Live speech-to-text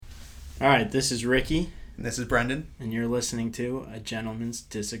All right, this is Ricky. And this is Brendan. And you're listening to A Gentleman's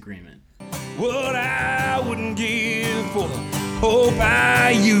Disagreement. What I wouldn't give for the hope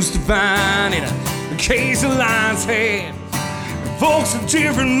I used to find in a case of lion's head. Folks of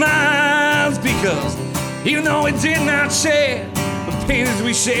different minds, because even though we did not share the pains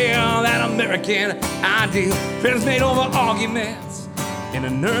we share, that American ideal, friends made over arguments in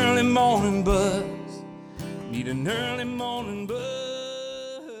an early morning buzz. Need an early morning buzz.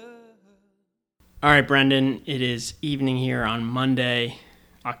 All right, Brendan, it is evening here on Monday,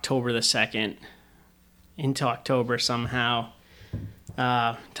 October the 2nd, into October somehow.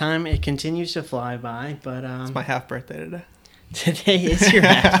 Time, it continues to fly by, but... it's my half birthday today. Today is your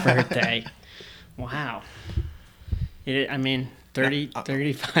half birthday. Wow.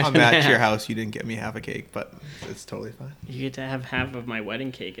 35 I'm at your house. You didn't get me half a cake, but it's totally fine. You get to have half of my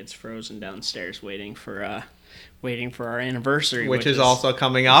wedding cake. It's frozen downstairs waiting for our anniversary. Which is also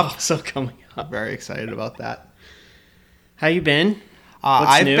coming up. I'm very excited about that. How you been?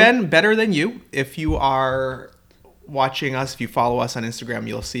 I've been better than you. If you are watching us, if you follow us on Instagram,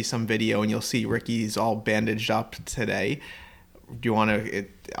 you'll see some video and you'll see Ricky's all bandaged up today. Do you want to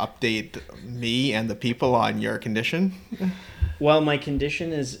update me and the people on your condition? Well, my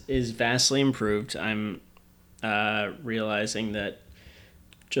condition is vastly improved. I'm realizing that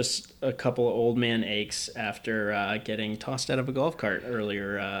just a couple of old man aches after getting tossed out of a golf cart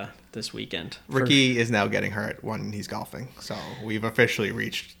earlier this weekend. Ricky is now getting hurt when he's golfing, so we've officially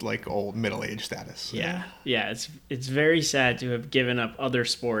reached like old middle-age status. Yeah. It's very sad to have given up other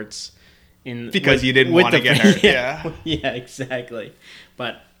sports because you didn't want to get hurt. Yeah, exactly.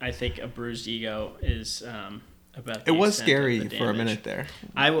 But I think a bruised ego is about. It was scary for a minute there.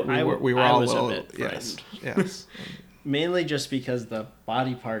 We were all a little, bit frightened. Yes. Mainly just because the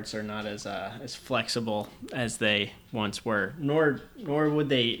body parts are not as flexible as they once were. Nor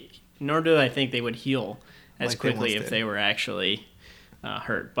do I think they would heal as quickly if they were actually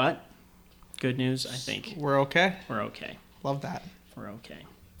hurt. But good news, I think. We're okay. Love that. We're okay.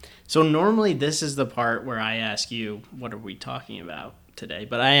 So normally this is the part where I ask you, what are we talking about today?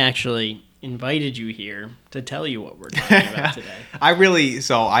 But I actually invited you here to tell you what we're talking about today. I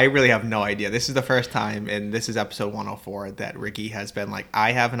really have no idea. This is the first time, and this is episode 104, that Ricky has been like,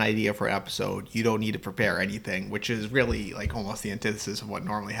 I have an idea for an episode. You don't need to prepare anything, which is really like almost the antithesis of what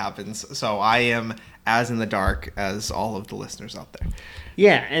normally happens. So I am as in the dark as all of the listeners out there.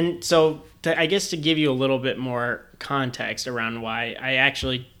 Yeah, and so I guess to give you a little bit more context around why I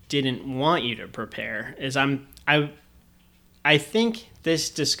actually didn't want you to prepare is I think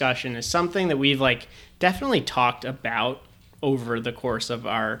this discussion is something that we've like definitely talked about over the course of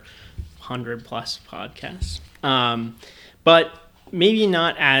our 100+ podcasts, but maybe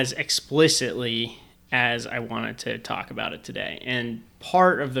not as explicitly as I wanted to talk about it today. And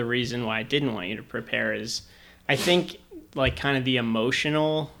part of the reason why I didn't want you to prepare is I think like kind of the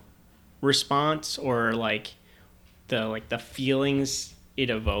emotional response or like the feelings it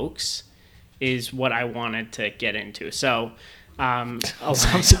evokes is what I wanted to get into. So I'm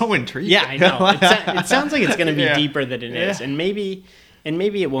so intrigued. Yeah, I know. It sounds like it's going to be deeper than it is, and maybe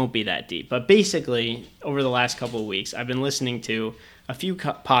it won't be that deep. But basically, over the last couple of weeks, I've been listening to a few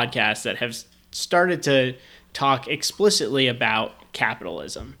podcasts that have started to talk explicitly about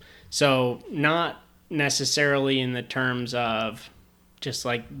capitalism. So not necessarily in the terms of just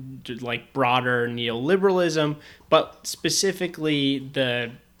like broader neoliberalism, but specifically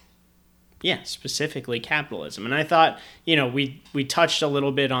specifically capitalism. And I thought, we touched a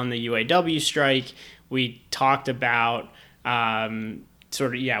little bit on the UAW strike. We talked about what's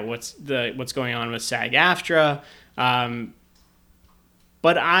going on with SAG-AFTRA.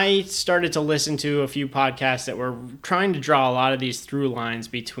 But I started to listen to a few podcasts that were trying to draw a lot of these through lines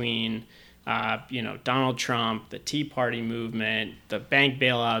between Donald Trump, the Tea Party movement, the bank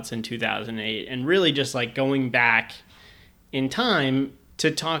bailouts in 2008, and really just like going back in time to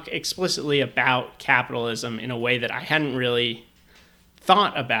talk explicitly about capitalism in a way that I hadn't really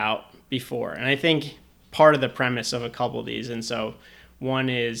thought about before. And I think part of the premise of a couple of these, and so one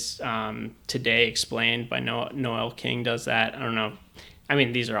is Today Explained by Noel King does that. I don't know. I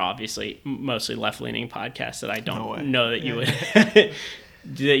mean, these are obviously mostly left-leaning podcasts that I don't know that you would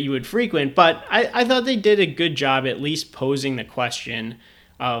that you would frequent, but I thought they did a good job at least posing the question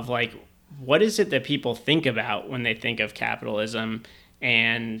of like, what is it that people think about when they think of capitalism,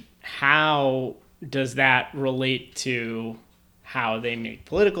 and how does that relate to how they make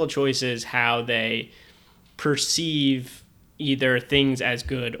political choices, how they perceive either things as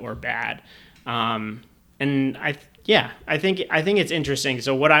good or bad. And I think it's interesting.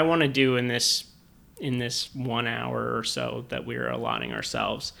 So what I want to do in this in this 1 hour or so that we're allotting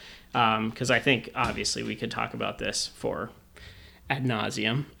ourselves. Because I think obviously we could talk about this for ad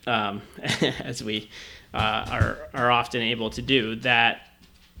nauseum, as we are often able to do. That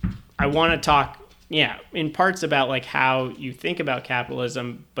I want to talk, in parts about like how you think about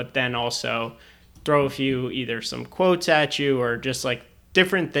capitalism, but then also throw a few either some quotes at you or just like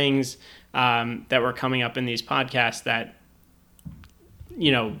different things that were coming up in these podcasts that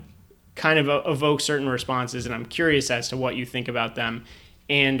kind of evoke certain responses, and I'm curious as to what you think about them,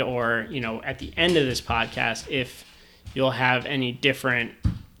 and or at the end of this podcast if you'll have any different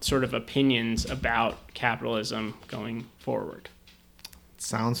sort of opinions about capitalism going forward.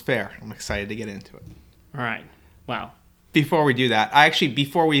 Sounds fair. I'm excited to get into it. All right. Wow. Before we do that,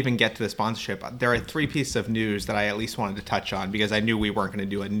 before we even get to the sponsorship, there are 3 pieces of news that I at least wanted to touch on because I knew we weren't going to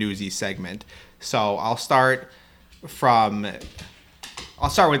do a newsy segment. So I'll start with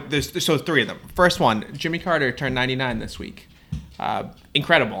this. So 3 of them. First one, Jimmy Carter turned 99 this week.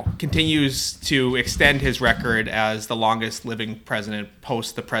 Incredible. Continues to extend his record as the longest living president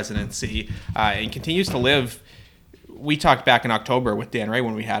post the presidency, and continues to live. We talked back in October with Dan Ray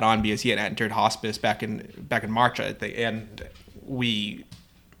when we had on because he had entered hospice back in March, I think, and we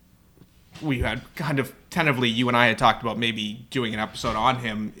had kind of tentatively, you and I had talked about maybe doing an episode on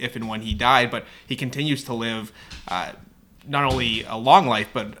him if and when he died, but he continues to live not only a long life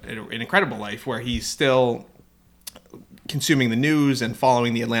but an incredible life where he's still consuming the news and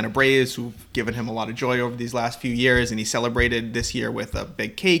following the Atlanta Braves, who've given him a lot of joy over these last few years. And he celebrated this year with a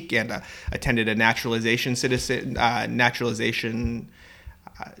big cake and attended a naturalization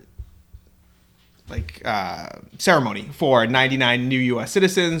ceremony for 99 new U.S.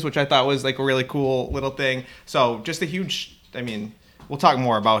 citizens, which I thought was like a really cool little thing. So just a huge, we'll talk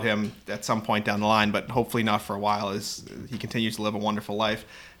more about him at some point down the line, but hopefully not for a while as he continues to live a wonderful life.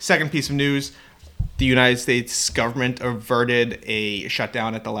 Second piece of news, the United States government averted a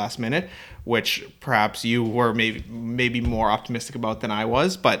shutdown at the last minute, which perhaps you were maybe more optimistic about than I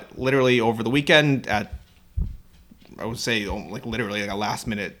was. But literally over the weekend, I would say like literally like a last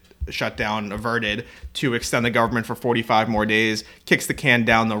minute shutdown averted to extend the government for 45 more days, kicks the can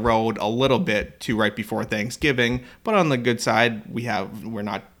down the road a little bit to right before Thanksgiving. But on the good side, the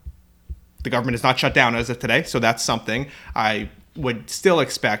government is not shut down as of today, so that's something. I would still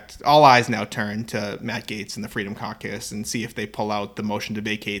expect all eyes now turn to Matt Gaetz and the Freedom Caucus and see if they pull out the motion to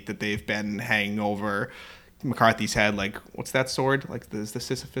vacate that they've been hanging over McCarthy's head. Like, what's that sword? Like the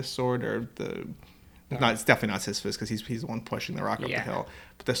Sisyphus sword or the... No, it's definitely not Sisyphus because he's the one pushing the rock up the hill.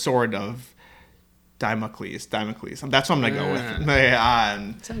 But the sword of Damocles. That's what I'm going to go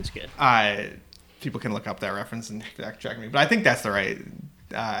with. Sounds good. People can look up that reference and fact check me. But I think that's the right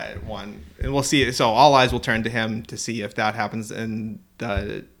one. And we'll see. So all eyes will turn to him to see if that happens in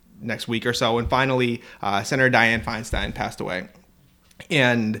the next week or so. And finally, Senator Dianne Feinstein passed away.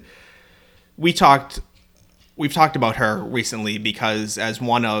 And we've talked about her recently because as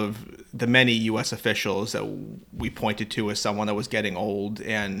one of the many U.S. officials that we pointed to as someone that was getting old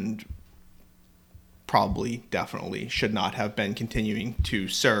and probably definitely should not have been continuing to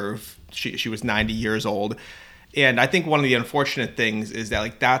serve. She was 90 years old. And I think one of the unfortunate things is that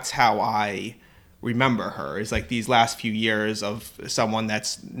like that's how I remember her is like these last few years of someone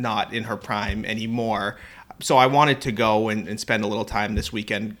that's not in her prime anymore. So I wanted to go and spend a little time this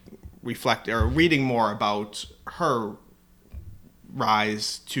weekend reading more about her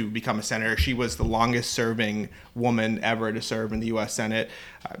rise to become a senator. She was the longest serving woman ever to serve in the U.S. Senate.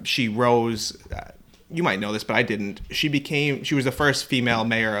 She rose, you might know this, but I didn't. She was the first female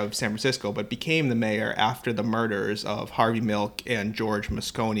mayor of San Francisco, but became the mayor after the murders of Harvey Milk and George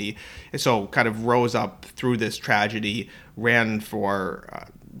Moscone. And so kind of rose up through this tragedy, ran for...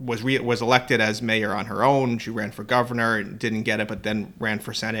 was elected as mayor on her own. She ran for governor and didn't get it, but then ran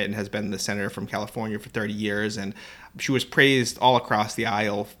for Senate and has been the senator from California for 30 years. And she was praised all across the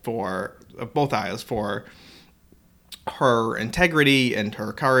aisle both aisles for her integrity and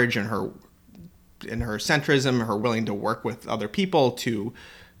her courage and her centrism, her willing to work with other people to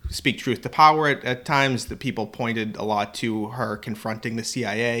speak truth to power at times. The people pointed a lot to her confronting the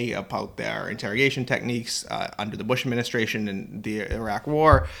CIA about their interrogation techniques under the Bush administration and the Iraq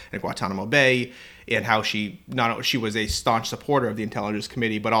War and Guantanamo Bay, and how she was a staunch supporter of the Intelligence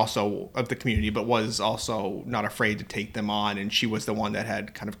Committee, but also of the community, but was also not afraid to take them on. And she was the one that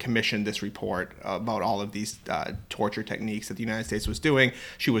had kind of commissioned this report about all of these torture techniques that the United States was doing.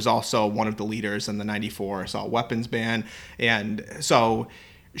 She was also one of the leaders in the 94 assault weapons ban. And so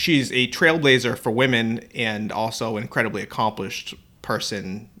she's a trailblazer for women and also an incredibly accomplished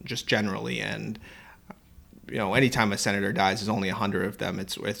person just generally. And anytime a senator dies, there's only 100 of them.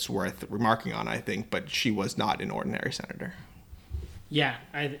 It's worth remarking on, I think. But she was not an ordinary senator. Yeah,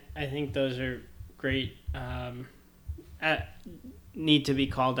 I think those are great. Need to be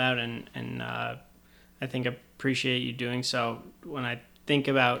called out, and I think appreciate you doing so. When I think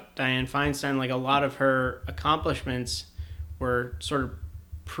about Dianne Feinstein, like a lot of her accomplishments were sort of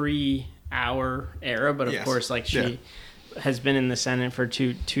pre-our era, but of Yes. course, like she has been in the Senate for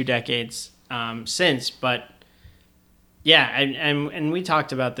two decades since. But yeah, and we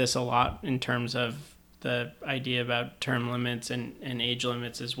talked about this a lot in terms of the idea about term limits and age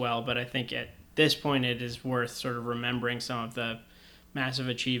limits as well. But I think at this point, it is worth sort of remembering some of the massive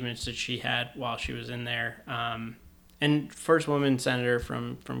achievements that she had while she was in there. And first woman senator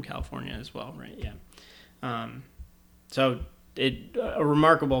from California as well, right? Yeah. So a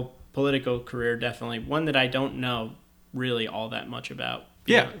remarkable political career, definitely. One that I don't know really all that much about.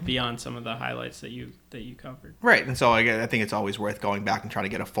 Beyond some of the highlights that you covered. Right. And so I think it's always worth going back and trying to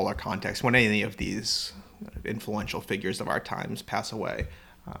get a fuller context when any of these influential figures of our times pass away.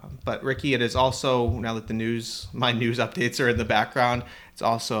 But Ricky, it is also, now that my news updates are in the background, it's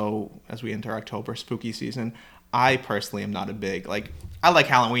also, as we enter October, spooky season. I personally am not I like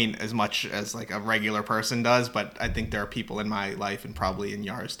Halloween as much as like a regular person does, but I think there are people in my life and probably in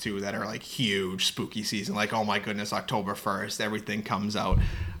yours too that are like huge spooky season. Like, oh my goodness, October 1st, everything comes out.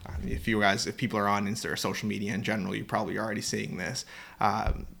 If people are on Insta or social media in general, you're probably already seeing this.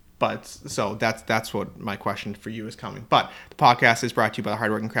 But so that's what my question for you is coming. But the podcast is brought to you by the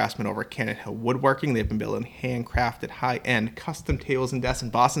hardworking craftsmen over at Cannon Hill Woodworking. They've been building handcrafted, high-end custom tables and desks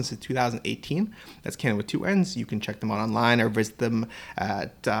in Boston since 2018. That's Cannon with 2 N's. You can check them out online or visit them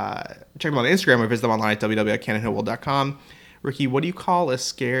check them out on Instagram or visit them online at www.cannonhillwood.com. Ricky, what do you call a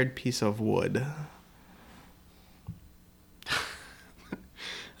scared piece of wood?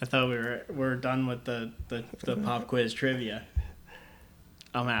 I thought we were done with the pop quiz trivia.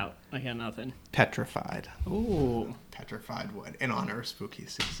 I'm out. I got nothing. Petrified. Ooh. Petrified wood in honor of spooky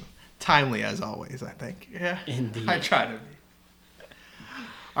season. Timely as always, I think. Yeah. Indeed. I try to be.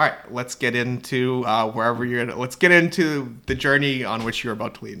 All right, let's get into let's get into the journey on which you're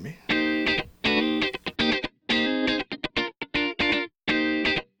about to lead me.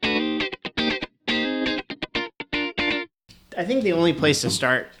 I think the only place to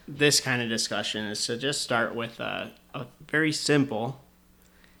start this kind of discussion is to just start with a very simple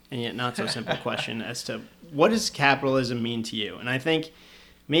and yet not so simple question as to what does capitalism mean to you? And I think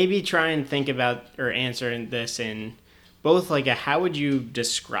maybe try and think about or answer this in both like how would you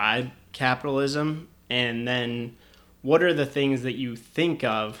describe capitalism, and then what are the things that you think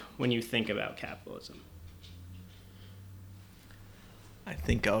of when you think about capitalism? I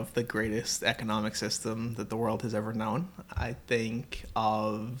think of the greatest economic system that the world has ever known. I think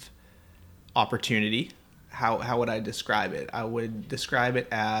of opportunity. How would I describe it? I would describe it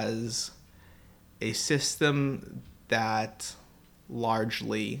as a system that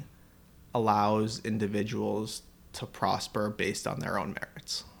largely allows individuals to prosper based on their own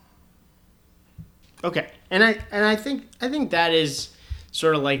merits. Okay. And I think that is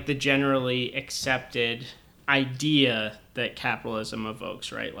sort of like the generally accepted idea that capitalism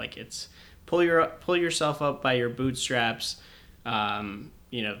evokes, right? Like it's pull yourself up by your bootstraps.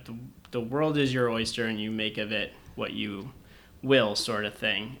 The world is your oyster and you make of it what you will, sort of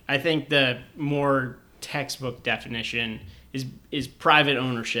thing. I think the more textbook definition is private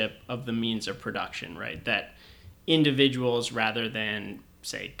ownership of the means of production, right? That individuals rather than,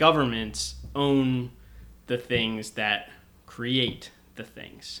 say, governments own the things that create the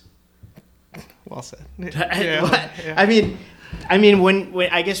things. Well said. Yeah. I mean, when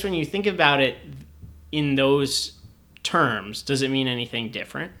I guess when you think about it in those terms, does it mean anything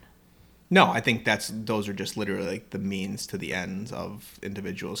different? No, I think those are just literally like the means to the ends of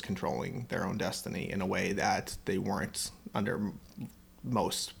individuals controlling their own destiny in a way that they weren't under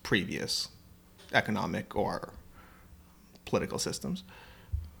most previous economic or political systems.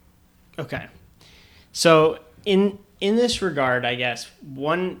 Okay. So in this regard, I guess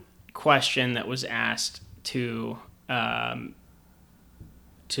one question that was asked to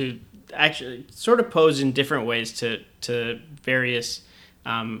actually sort of pose in different ways to various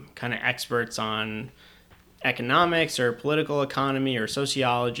kind of experts on economics or political economy or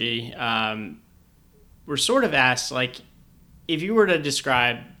sociology, were sort of asked, like, if you were to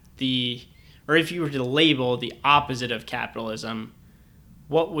describe if you were to label the opposite of capitalism,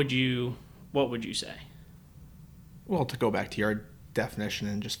 what would you say? Well, to go back to your definition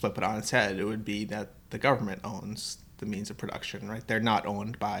and just flip it on its head, it would be that the government owns the means of production, right? They're not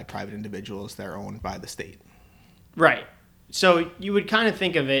owned by private individuals, they're owned by the state. Right. So you would kind of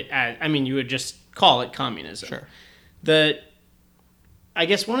think of it as, you would just call it communism. Sure. I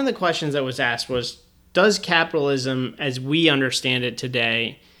guess one of the questions that was asked was, does capitalism as we understand it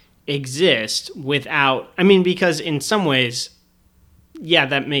today exist without, because in some ways, yeah,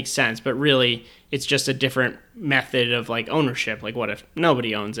 that makes sense, but really it's just a different method of like ownership. Like what if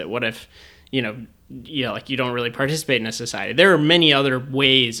nobody owns it? What if, like you don't really participate in a society? There are many other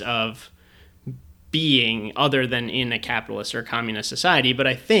ways of being other than in a capitalist or communist society, but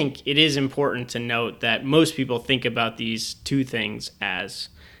I think it is important to note that most people think about these two things as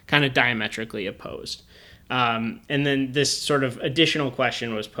kind of diametrically opposed. And then this sort of additional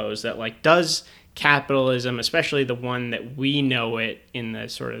question was posed that, like, does capitalism, especially the one that we know it in the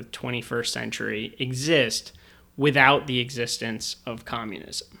sort of 21st century, exist without the existence of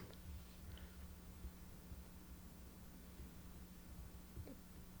communism?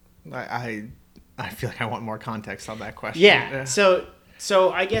 I feel like I want more context on that question. Yeah.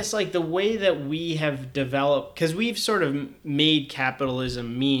 So I guess like the way that we have developed, because we've sort of made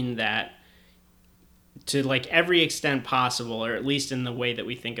capitalism mean that to like every extent possible, or at least in the way that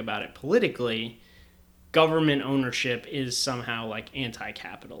we think about it politically, government ownership is somehow like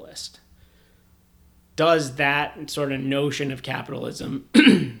anti-capitalist. Does that sort of notion of capitalism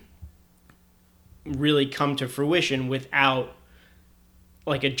really come to fruition without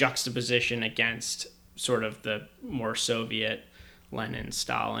like a juxtaposition against sort of the more Soviet Lenin,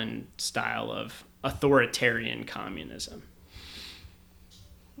 Stalin style of authoritarian communism?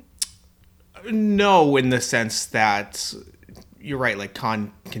 No, in the sense that you're right, like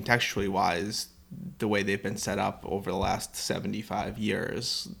contextually wise, the way they've been set up over the last 75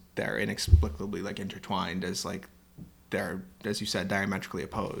 years, they're inexplicably like intertwined as like they're, as you said, diametrically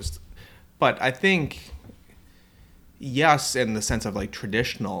opposed. But I think yes, in the sense of like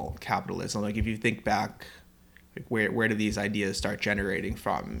traditional capitalism, like if you think back, like where do these ideas start generating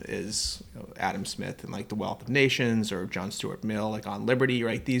from? Is Adam Smith and like The Wealth of Nations, or John Stuart Mill, like on liberty,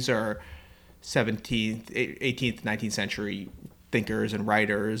 right? These are 17th, 18th, 19th century thinkers and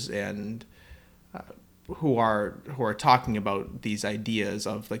writers, and who are talking about these ideas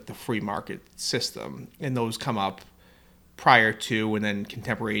of like the free market system, and those come up prior to and then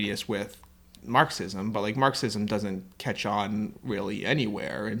contemporaneous with Marxism, but like Marxism doesn't catch on really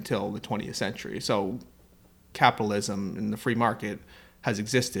anywhere until the 20th century. So capitalism and the free market has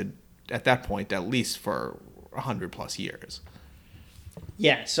existed at that point at least for 100 plus years.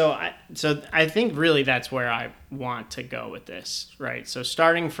 Yeah, so I think really that's where I want to go with this, right? So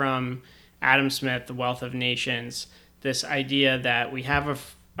starting from Adam Smith, The Wealth of Nations, this idea that we have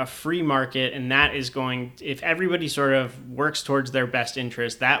a free market, and that is going, if everybody sort of works towards their best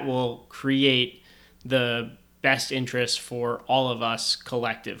interest, that will create the best interest for all of us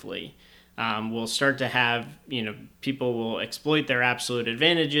collectively. We'll start to have, people will exploit their absolute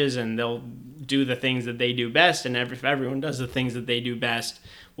advantages, and they'll do the things that they do best. And if everyone does the things that they do best,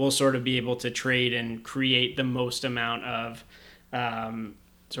 we'll sort of be able to trade and create the most amount of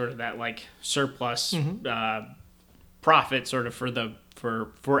sort of that like surplus profit sort of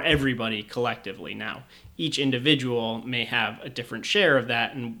for everybody collectively. Now, each individual may have a different share of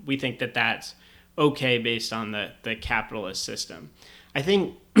that, and we think that that's okay based on the capitalist system. I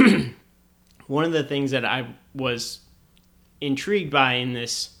think one of the things that I was intrigued by in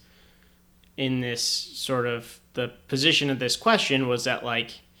this sort of the position of this question was that,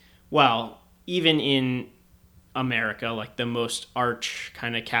 like, well, even in America, like the most arch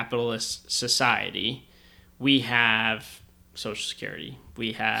kind of capitalist society, we have Social Security,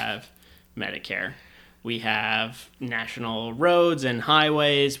 we have Medicare, we have national roads and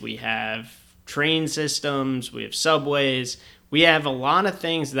highways, we have train systems, we have subways, we have a lot of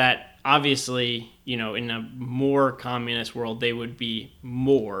things that obviously, in a more communist world, they would be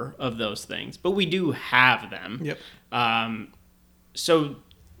more of those things, but we do have them. Yep. So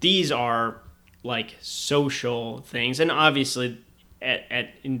these are like social things, and obviously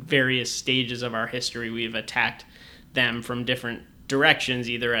in various stages of our history, we've attacked them from different directions,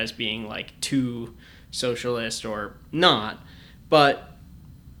 either as being like too socialist or not. But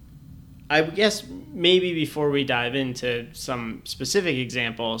I guess maybe before we dive into some specific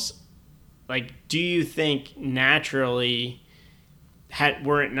examples, like, do you think naturally,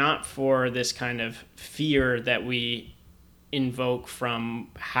 were it not for this kind of fear that we invoke from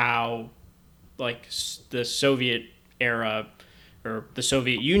how like the Soviet era or the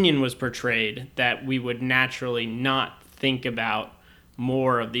Soviet Union was portrayed, that we would naturally not think about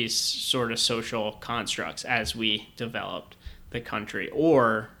more of these sort of social constructs as we developed the country?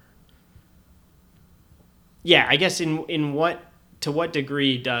 Or, yeah, I guess to what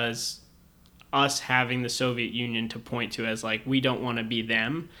degree does us having the Soviet Union to point to as like, we don't want to be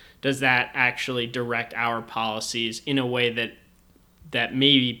them, does that actually direct our policies in a way that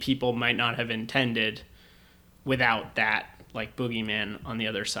maybe people might not have intended without that like boogeyman on the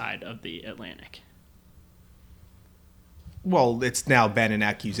other side of the Atlantic? Well, it's now been an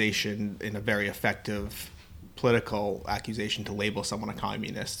accusation, in a very effective political accusation, to label someone a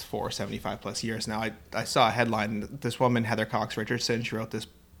communist for 75 plus years now. I saw a headline. This woman, Heather Cox Richardson, she wrote this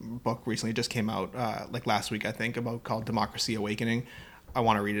book recently, just came out like last week, I think, called Democracy Awakening. I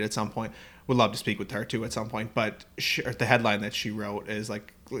want to read it at some point. Would love to speak with her too at some point. But the headline that she wrote is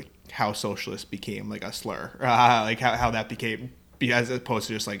like how socialist became like a slur, like how that became, as opposed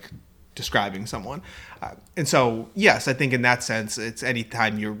to just like describing someone. And so, yes, I think in that sense, it's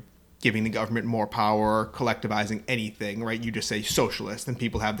anytime you're giving the government more power, collectivizing anything, right? You just say socialist and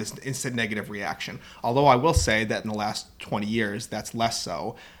people have this instant negative reaction. Although I will say that in the last 20 years, that's less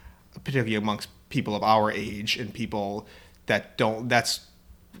so, particularly amongst people of our age and people that don't, that's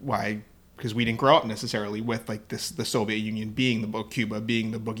why, because we didn't grow up necessarily with like the Soviet Union being Cuba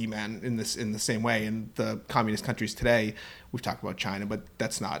being the boogeyman in the same way. And the communist countries today, we've talked about China, but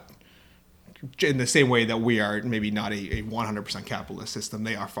that's not in the same way that we are maybe not a 100% capitalist system.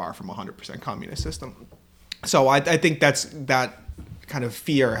 They are far from a 100% communist system. So I think that kind of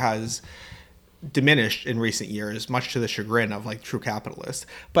fear has diminished in recent years, much to the chagrin of like true capitalists.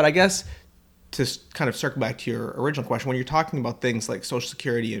 But I guess to kind of circle back to your original question, when you're talking about things like Social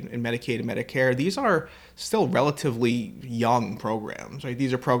Security and Medicaid and Medicare, these are still relatively young programs, right?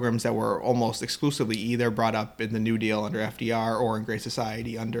 These are programs that were almost exclusively either brought up in the New Deal under FDR or in Great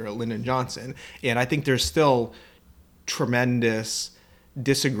Society under Lyndon Johnson. And I think there's still tremendous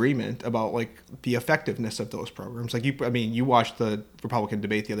disagreement about like the effectiveness of those programs. Like you watched the Republican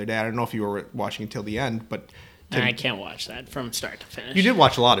debate the other day. I don't know if you were watching until the end, but I can't watch that from start to finish. You did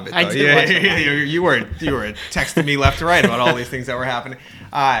watch a lot of it, though. I did watch a lot. You were texting me left and right about all these things that were happening.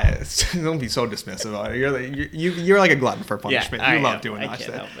 Don't be so dismissive about it. You're like a glutton for punishment. Yeah, you love doing that. I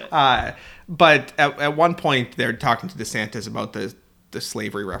can't help it. But at one point, they're talking to DeSantis about the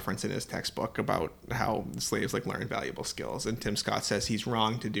slavery reference in his textbook about how slaves like learn valuable skills, and Tim Scott says he's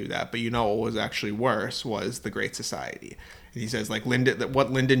wrong to do that. But what was actually worse was the Great Society. And he says like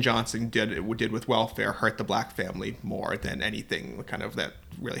what Lyndon Johnson did with welfare hurt the black family more than anything kind of that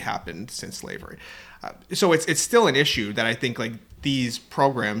really happened since slavery. So it's still an issue that I think like these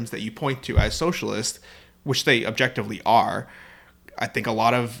programs that you point to as socialist, which they objectively are, I think a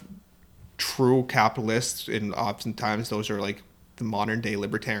lot of true capitalists, and oftentimes those are like the modern day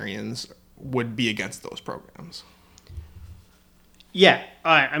libertarians, would be against those programs. Yeah,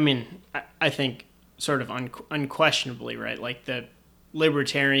 I think sort of unquestionably, right? Like the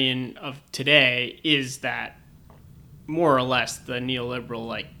libertarian of today is that more or less the neoliberal,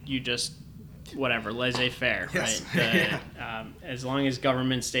 like you just whatever, laissez-faire, yes. Right? As long as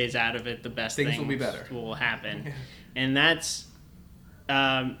government stays out of it, the best things will be better. Will happen, and that's.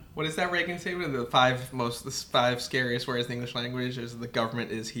 What does that Reagan say? The five scariest words in the English language is the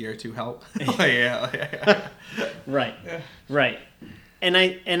government is here to help. Yeah. Right. Yeah. Right. And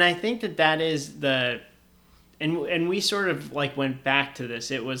I think that is and we sort of like went back to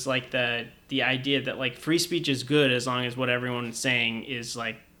this. It was like the idea that like free speech is good as long as what everyone's saying is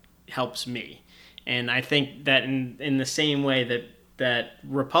like helps me. And I think that in the same way that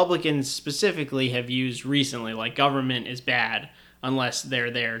Republicans specifically have used recently, like government is bad unless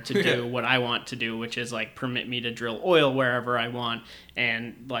they're there to do what I want to do, which is like permit me to drill oil wherever I want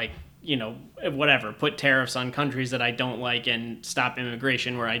and like, whatever, put tariffs on countries that I don't like and stop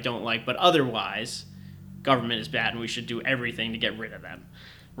immigration where I don't like, but otherwise government is bad and we should do everything to get rid of them.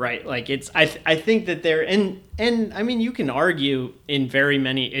 Right? Like I think that they're and I mean you can argue in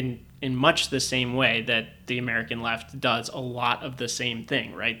much the same way that the American left does a lot of the same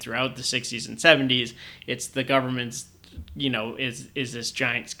thing, right? Throughout the 60s and 70s, it's the government's is this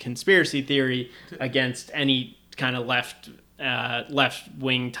giant conspiracy theory against any kind of left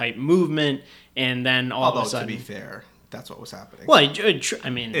wing type movement, and then all of a sudden, to be fair, that's what was happening. Well,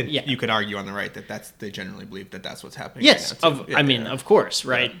 yeah, you could argue on the right that they generally believe that that's what's happening. Yes, right of course,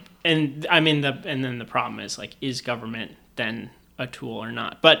 right? Yeah. And then the problem is like, is government then a tool or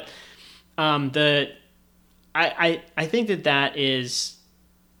not? But I think that is,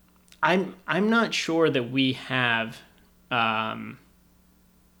 I'm not sure that we have. I'm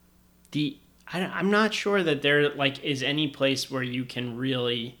not sure that there like is any place where you can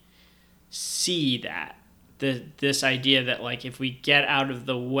really see that this idea that like if we get out of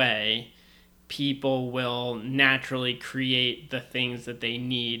the way, people will naturally create the things that they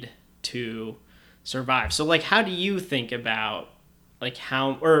need to survive. So like, how do you think about like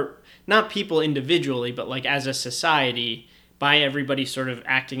how, or not people individually, but like as a society, by everybody sort of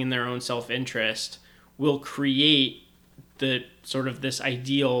acting in their own self-interest, will create the sort of this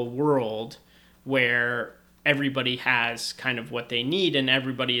ideal world where everybody has kind of what they need and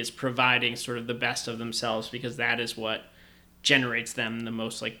everybody is providing sort of the best of themselves because that is what generates them the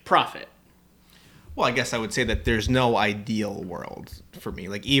most like profit. Well, I guess I would say that there's no ideal world for me.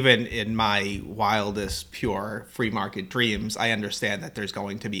 Like, even in my wildest, pure free market dreams, I understand that there's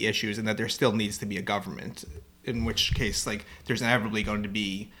going to be issues and that there still needs to be a government, in which case, like, there's inevitably going to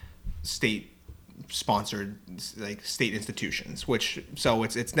be state-sponsored, like, state institutions, so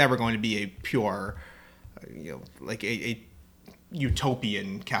it's never going to be a pure, like a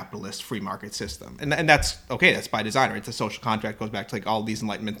utopian capitalist free market system, and that's okay. That's by design. Right? It's a social contract. Goes back to like all these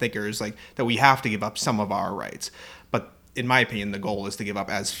Enlightenment thinkers, like that we have to give up some of our rights. But in my opinion, the goal is to give up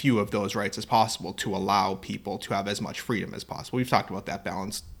as few of those rights as possible to allow people to have as much freedom as possible. We've talked about that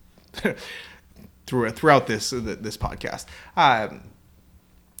balance throughout this podcast.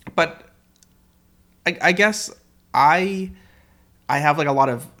 But I guess I have like a lot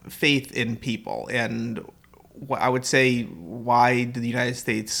of faith in people, and I would say, why did the United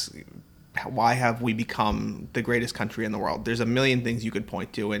States, why have we become the greatest country in the world? There's a million things you could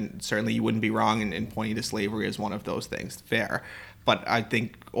point to, and certainly you wouldn't be wrong in pointing to slavery as one of those things. Fair. But I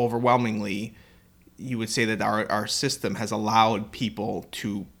think overwhelmingly, you would say that our system has allowed people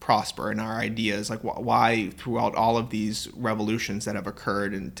to prosper, and our ideas, like why throughout all of these revolutions that have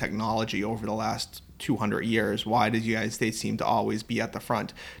occurred in technology over the last 200 years, why does the United States seem to always be at the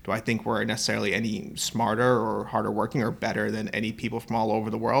front? Do I think we're necessarily any smarter or harder working or better than any people from all over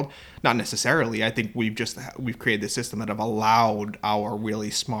the world? Not necessarily. I think we've created this system that have allowed our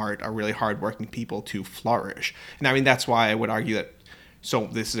really smart, our really hardworking people to flourish. And I mean, that's why I would argue that so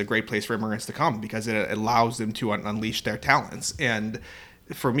this is a great place for immigrants to come, because it allows them to unleash their talents. And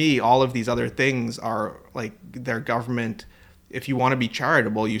for me, all of these other things are like their government. If you want to be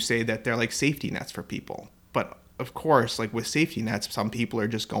charitable, you say that they're like safety nets for people. But of course, like with safety nets, some people are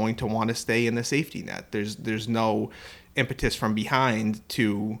just going to want to stay in the safety net. There's no impetus from behind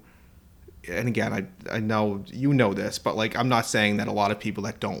to, and again, I know you know this, but like I'm not saying that a lot of people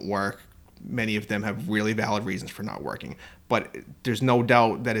that don't work, many of them have really valid reasons for not working. But there's no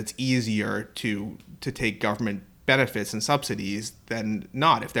doubt that it's easier to take government benefits and subsidies than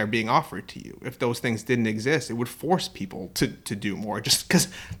not if they're being offered to you. If those things didn't exist, it would force people to do more just because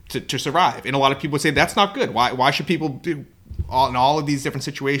to survive. And a lot of people would say that's not good. Why should people do in all of these different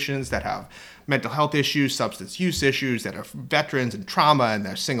situations that have mental health issues, substance use issues, that are veterans and trauma, and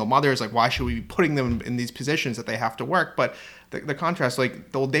they're single mothers? Like, why should we be putting them in these positions that they have to work? But the contrast,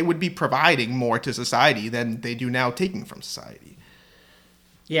 like they would be providing more to society than they do now taking from society.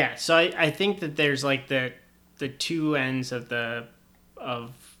 Yeah, so I think that there's like the two ends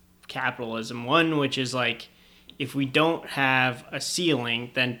of capitalism. One, which is like, if we don't have a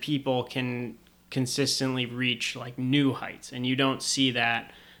ceiling, then people can consistently reach like new heights, and you don't see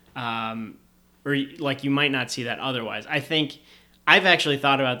that, or like you might not see that otherwise. I think I've actually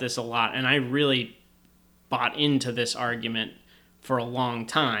thought about this a lot, and I really bought into this argument for a long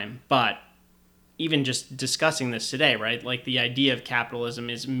time, but even just discussing this today, right? Like the idea of capitalism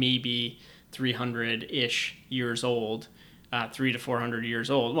is maybe 300-ish years old, 300 to 400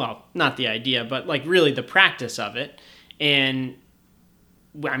 years old. Well, not the idea, but like really the practice of it. And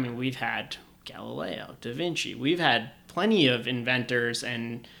I mean, we've had Galileo, Da Vinci, we've had plenty of inventors,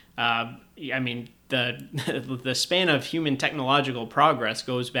 and I mean, the span of human technological progress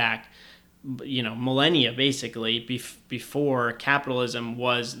goes back, millennia basically, before capitalism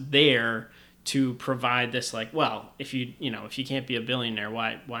was there to provide this, like, well, if you can't be a billionaire,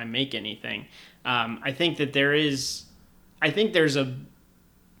 why make anything? I think there's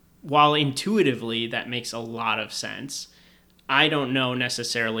while intuitively that makes a lot of sense, I don't know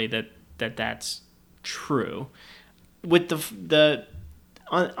necessarily that's true. With the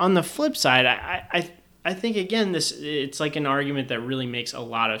on the flip side, I think again it's like an argument that really makes a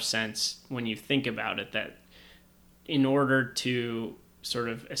lot of sense when you think about it, that in order to sort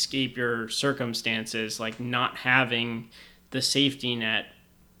of escape your circumstances, like not having the safety net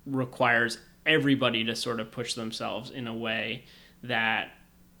requires everybody to sort of push themselves in a way that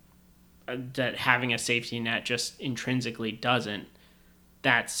having a safety net just intrinsically doesn't.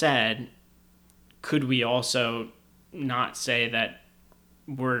 That said, could we also not say that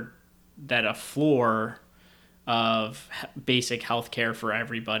a floor of basic health care for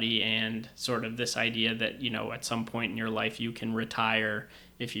everybody, and sort of this idea that, at some point in your life you can retire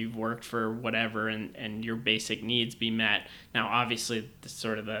if you've worked for whatever, and your basic needs be met. Now, obviously,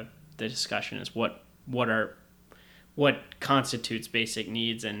 the discussion is what what constitutes basic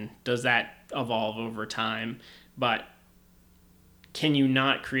needs, and does that evolve over time? But can you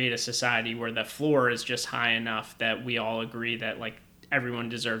not create a society where the floor is just high enough that we all agree that like everyone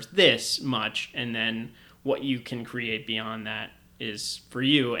deserves this much, and then what you can create beyond that is for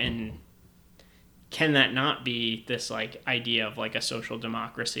you? And can that not be this like idea of like a social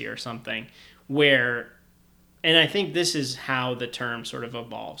democracy or something where, and I think this is how the term sort of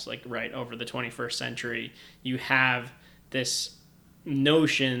evolves, like right over the 21st century, you have this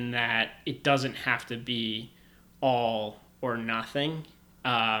notion that it doesn't have to be all or nothing.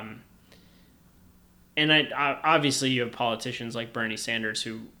 And obviously you have politicians like Bernie Sanders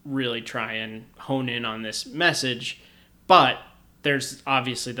who really try and hone in on this message, but there's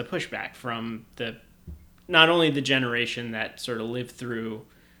obviously the pushback from the not only the generation that sort of lived through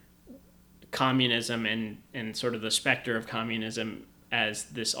communism and sort of the specter of communism as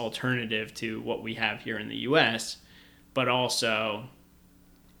this alternative to what we have here in the US, but also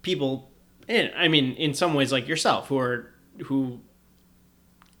people, I mean, in some ways like yourself, who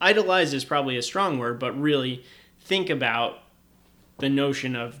idolize is probably a strong word, but really think about the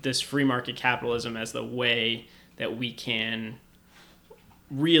notion of this free market capitalism as the way that we can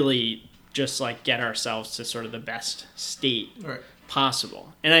really just like get ourselves to sort of the best state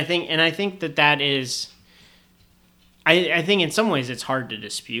possible. And I think that is, I think in some ways it's hard to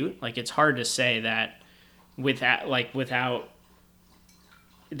dispute. Like it's hard to say that without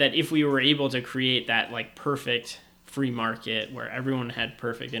that if we were able to create that like perfect free market where everyone had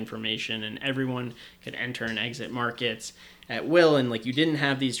perfect information and everyone could enter and exit markets at will, and like you didn't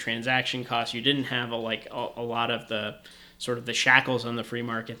have these transaction costs, you didn't have a lot of the sort of the shackles on the free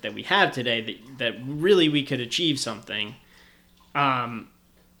market that we have today, that really we could achieve something. And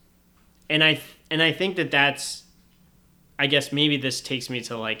I think that's, I guess maybe this takes me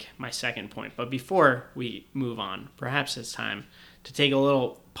to like my second point, but before we move on, perhaps it's time to take a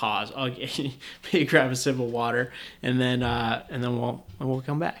little pause. I'll maybe grab a sip of water, and then we'll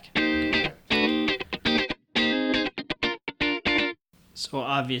come back. So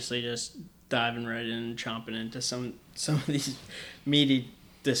obviously, just diving right in and chomping into some of these meaty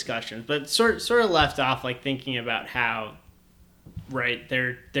discussions, but sort of left off like thinking about how, right,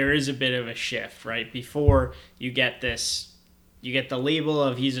 there is a bit of a shift, right? Before you get the label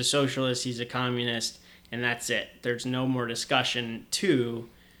of he's a socialist, he's a communist, and that's it. There's no more discussion. To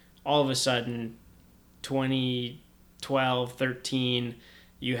all of a sudden, 2012, 13,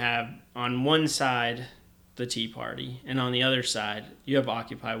 you have on one side the Tea Party, and on the other side you have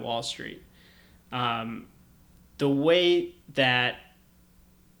Occupy Wall Street. The way that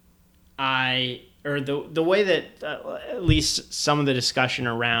the way that at least some of the discussion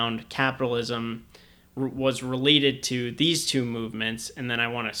around capitalism was related to these two movements, and then I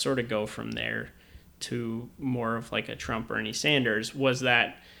want to sort of go from there to more of like a Trump Bernie Sanders, was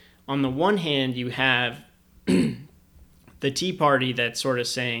that on the one hand you have the Tea Party that's sort of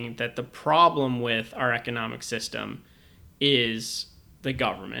saying that the problem with our economic system is the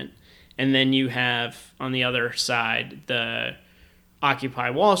government, and then you have on the other side the Occupy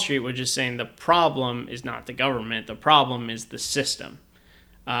Wall Street, which is saying the problem is not the government, the problem is the system.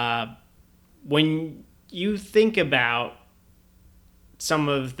 When you think about some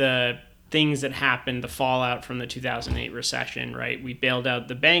of the things that happened, the fallout from the 2008 recession, right? We bailed out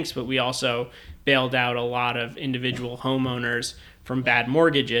the banks, but we also bailed out a lot of individual homeowners from bad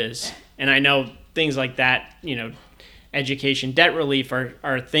mortgages. And I know things like that, you know, education, debt relief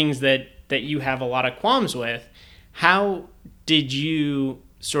are things that you have a lot of qualms with. How did you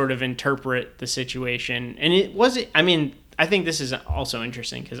sort of interpret the situation? And I think this is also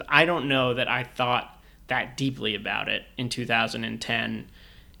interesting because I don't know that I thought that deeply about it in 2010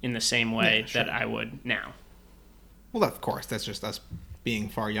 in the same way that I would now. Well, of course, that's just us being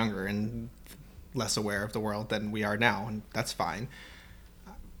far younger and less aware of the world than we are now, and that's fine.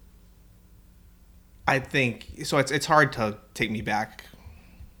 I think, so it's hard to take me back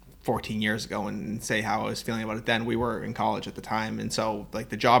 14 years ago and say how I was feeling about it then. We were in college at the time, and so like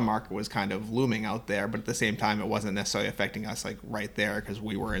the job market was kind of looming out there, but at the same time it wasn't necessarily affecting us like right there because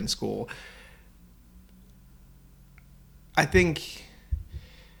we were in school. I think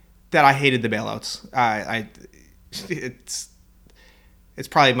that I hated the bailouts. It's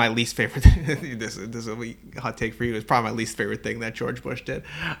probably my least favorite. This is a hot take for you. It's probably my least favorite thing that George Bush did.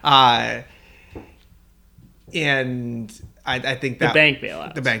 And I think that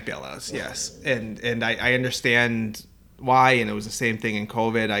the bank bailouts, yes, and I understand why, and it was the same thing in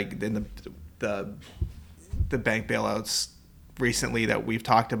COVID. In the bank bailouts recently that we've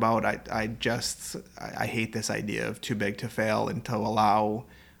talked about, I hate this idea of too big to fail and to allow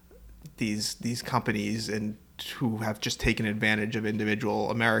these companies and who have just taken advantage of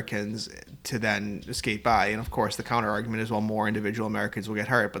individual Americans to then skate by. And of course, the counter argument is, well, more individual Americans will get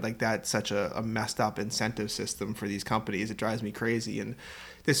hurt. But like, that's such a messed up incentive system for these companies. It drives me crazy. And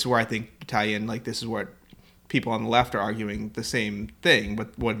this is where I think Italian, like, this is what people on the left are arguing the same thing.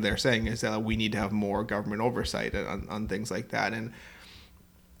 But what they're saying is that we need to have more government oversight on things like that. And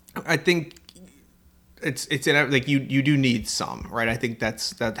I think it's like you do need some, right? I think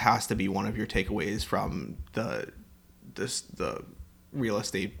that has to be one of your takeaways from the real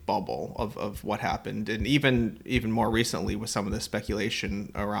estate bubble of what happened, and even more recently with some of the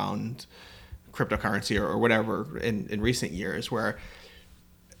speculation around cryptocurrency or whatever in recent years, where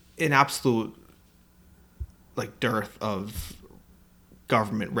an absolute like dearth of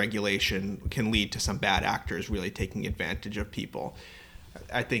government regulation can lead to some bad actors really taking advantage of people.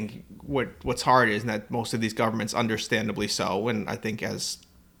 I think what's hard is that most of these governments, understandably so, and I think as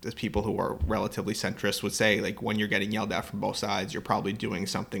people who are relatively centrist would say, like, when you're getting yelled at from both sides, you're probably doing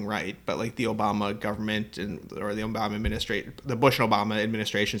something right. But like the Obama government or the Obama administration, the Bush and Obama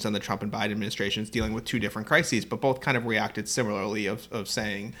administrations and the Trump and Biden administrations dealing with two different crises, but both kind of reacted similarly of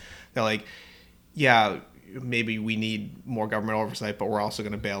saying that, like, yeah, maybe we need more government oversight, but we're also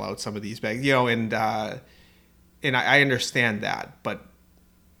going to bail out some of these banks, and I understand that, but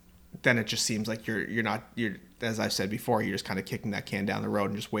then it just seems like you're as I've said before, you're just kind of kicking that can down the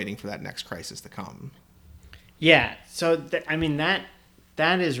road and just waiting for that next crisis to come. Yeah. So that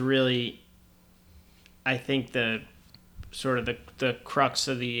is really, I think, the sort of the crux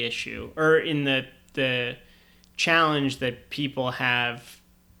of the issue, or in the challenge that people have.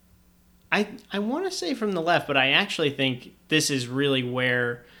 I want to say from the left, but I actually think this is really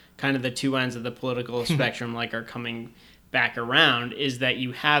where kind of the two ends of the political spectrum like are coming back around, is that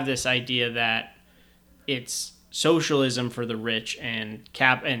you have this idea that it's socialism for the rich and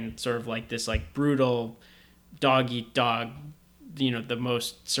sort of like this like brutal dog eat dog, the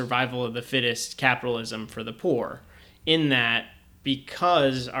most survival of the fittest capitalism for the poor, in that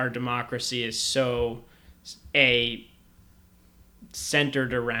because our democracy is so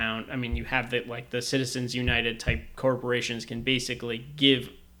centered around, you have the Citizens United type corporations can basically give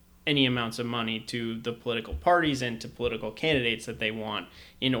any amounts of money to the political parties and to political candidates that they want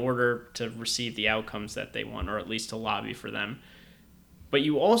in order to receive the outcomes that they want, or at least to lobby for them. But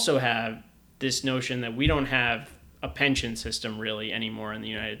you also have this notion that we don't have a pension system really anymore in the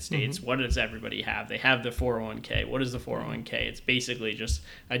United States. Mm-hmm. What does everybody have? They have the 401k. What is the 401k? It's basically just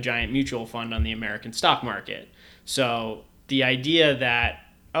a giant mutual fund on the American stock market. So the idea that,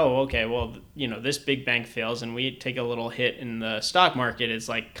 this big bank fails and we take a little hit in the stock market is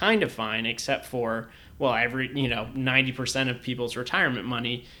like kind of fine, except for, 90% of people's retirement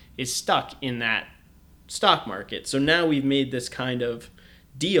money is stuck in that stock market. So now we've made this kind of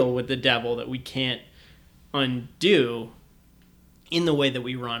deal with the devil that we can't undo in the way that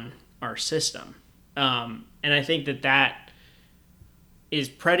we run our system. And I think that is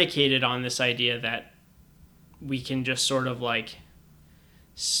predicated on this idea that we can just sort of like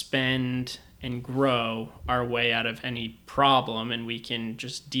spend and grow our way out of any problem, and we can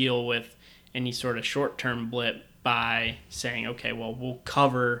just deal with any sort of short-term blip by saying, okay, well, we'll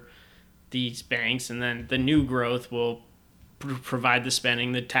cover these banks, and then the new growth will provide the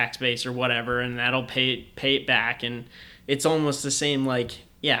spending, the tax base or whatever, and that'll pay it back. And it's almost the same, like,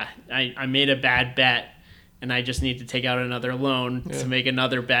 I made a bad bet and I just need to take out another loan to make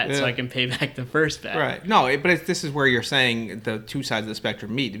another bet so I can pay back the first bet. Right. No, but this is where you're saying the two sides of the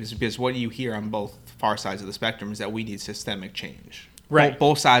spectrum meet, because what you hear on both far sides of the spectrum is that we need systemic change. Right.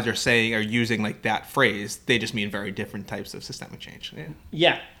 Both sides are using like that phrase. They just mean very different types of systemic change.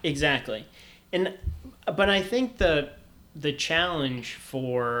 Yeah, exactly. But I think the challenge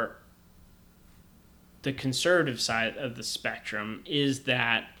for the conservative side of the spectrum is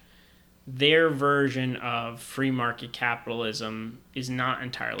that their version of free market capitalism is not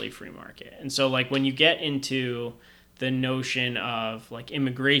entirely free market. And so like when you get into the notion of like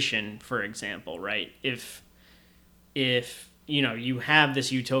immigration, for example, right? If you have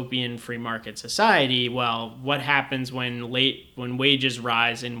this utopian free market society, well, what happens when wages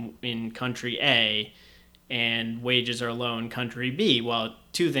rise in country A and wages are low in country B? Well,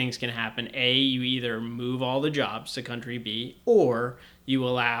 two things can happen. A, you either move all the jobs to country B, or you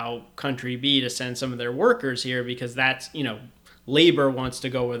allow country B to send some of their workers here, because that's, labor wants to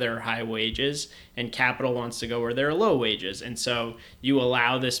go where there are high wages and capital wants to go where there are low wages. And so you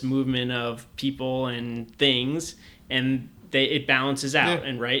allow this movement of people and things, and it balances out,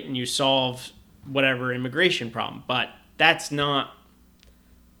 and you solve whatever immigration problem. But that's not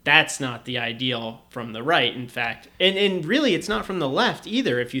the ideal from the right, in fact. And really, it's not from the left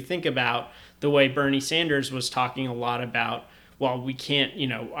either. If you think about the way Bernie Sanders was talking a lot about, well, we can't,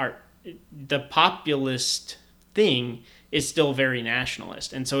 the populist thing is still very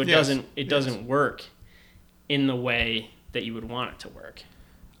nationalist, and so it doesn't work in the way that you would want it to work.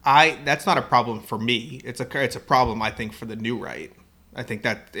 That's not a problem for me. It's a problem, I think, for the new right. I think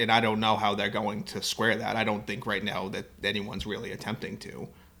that, and I don't know how they're going to square that. I don't think right now that anyone's really attempting to.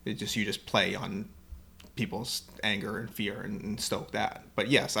 You just play on people's anger and fear and stoke that. But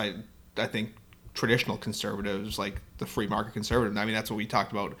yes, I think traditional conservatives, like the free market conservative, I mean, that's what we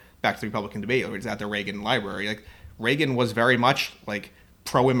talked about back to the Republican debate. It was at the Reagan Library. Like, Reagan was very much like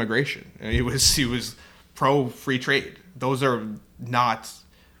pro-immigration. He was pro-free trade. Those are not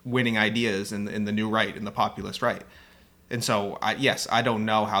winning ideas in the new right, in the populist right. And so, I don't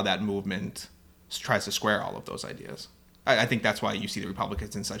know how that movement tries to square all of those ideas. I think that's why you see the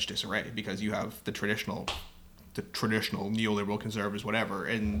Republicans in such disarray, because you have the traditional neoliberal conservatives, whatever,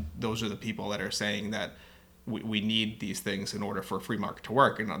 and those are the people that are saying that we need these things in order for a free market to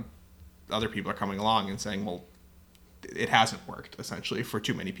work, and other people are coming along and saying, well, it hasn't worked, essentially, for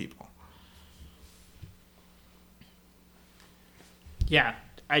too many people. Yeah.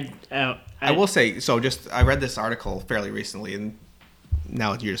 I will say, so I read this article fairly recently, and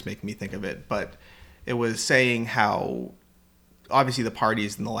now you're just making me think of it, but it was saying how obviously the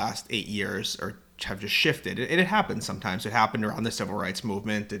parties in the last 8 years have just shifted. And it happens sometimes. It happened around the civil rights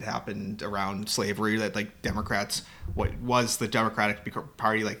movement. It happened around slavery, that like Democrats, what was the Democratic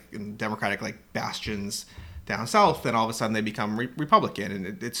Party, like in Democratic like bastions down south, then all of a sudden they become Republican.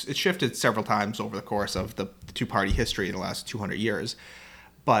 And it's shifted several times over the course of the two-party history in the last 200 years.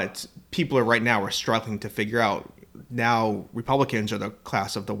 But people right now are struggling to figure out, now Republicans are the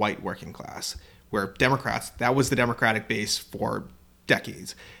class of the white working class, where Democrats, that was the Democratic base for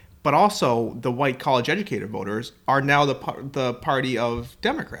decades. But also the white college-educated voters are now the party of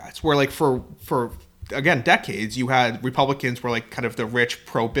Democrats, where like for again, decades, you had Republicans were like kind of the rich,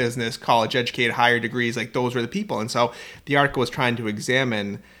 pro-business, college-educated, higher degrees, like those were the people. And so the article was trying to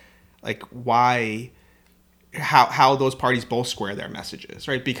examine like how those parties both square their messages,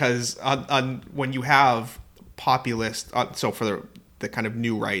 right? Because when you have populist, so for the kind of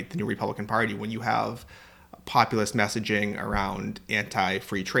new right, the new Republican Party, when you have populist messaging around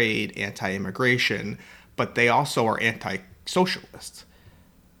anti-free trade, anti-immigration, but they also are anti-socialist.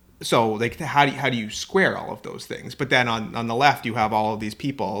 So like, how do you square all of those things? But then on the left, you have all of these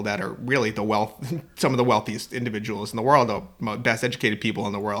people that are really some of the wealthiest individuals in the world, the best educated people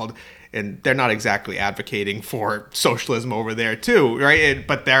in the world, and they're not exactly advocating for socialism over there too, right?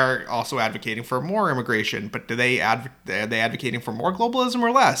 But they're also advocating for more immigration. But are they advocating for more globalism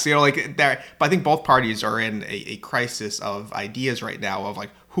or less? But I think both parties are in a crisis of ideas right now, of like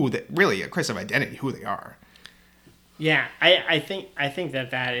really a crisis of identity, who they are. Yeah, I think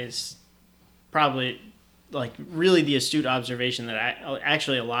that is probably like really the astute observation that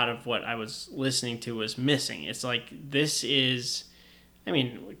actually a lot of what I was listening to was missing. It's like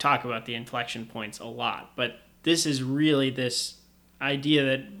we talk about the inflection points a lot, but this is really this idea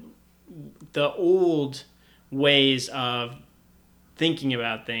that the old ways of thinking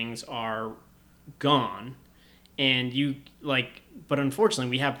about things are gone, and but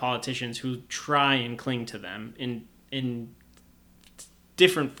unfortunately we have politicians who try and cling to them in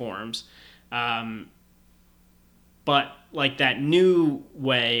different forms, but like that new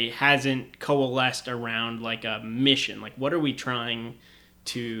way hasn't coalesced around like a mission. Like, what are we trying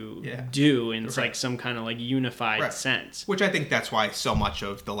to do in like some kind of like unified sense? Which I think that's why so much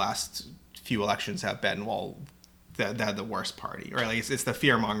of the last few elections have been, well, they're the worst party, right? Like it's the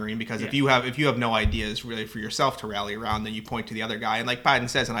fear mongering, because if you have no ideas really for yourself to rally around, then you point to the other guy. And like Biden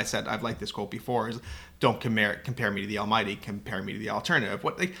says, and I've liked this quote before, is don't compare me to the Almighty, compare me to the alternative.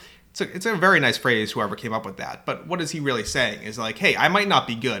 It's a very nice phrase, whoever came up with that. But what is he really saying is like, hey, I might not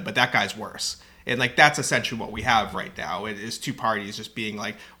be good, but that guy's worse. And like that's essentially what we have right now. It is two parties just being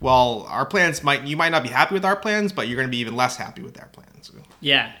like, well, our plans you might not be happy with our plans, but you're going to be even less happy with their plans.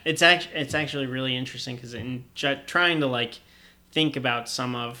 Yeah, it's actually really interesting, because in trying to like think about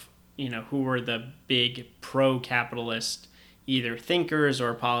some of who were the big pro-capitalist either thinkers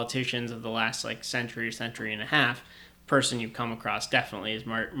or politicians of the last like century and a half, person you've come across definitely is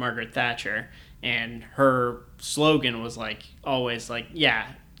Margaret Thatcher, and her slogan was like always like, yeah,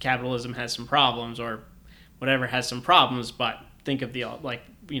 capitalism has some problems, or whatever has some problems, but think of the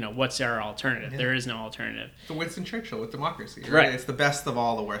what's our alternative? Yeah. There is no alternative. The Winston Churchill with democracy, right? It's the best of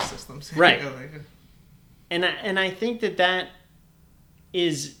all the worst systems, right? And I think that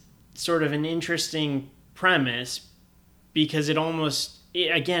is sort of an interesting premise, because it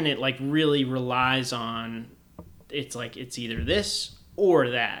like really relies on, it's like it's either this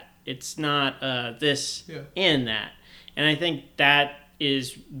or that, It's not this and that. And I think that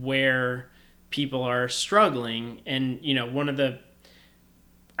is where people are struggling. And, you know,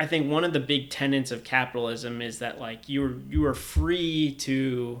 I think one of the big tenets of capitalism is that, like, you are free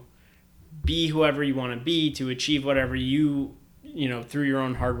to be whoever you want to be, to achieve whatever you know, through your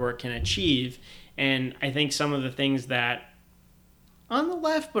own hard work can achieve. And I think some of the things that on the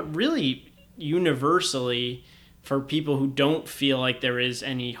left, but really universally for people who don't feel like there is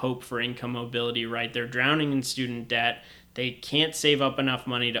any hope for income mobility, right? They're drowning in student debt. They can't save up enough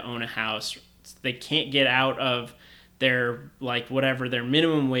money to own a house. They can't get out of their, like, whatever, their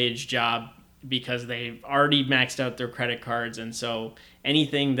minimum wage job because they've already maxed out their credit cards. And so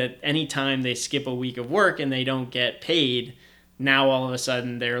anytime they skip a week of work and they don't get paid, now all of a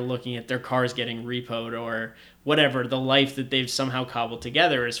sudden they're looking at their cars getting repoed or whatever. The life that they've somehow cobbled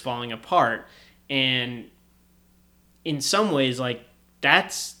together is falling apart. And in some ways, like,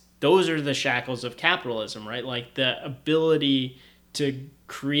 those are the shackles of capitalism, right? Like, the ability to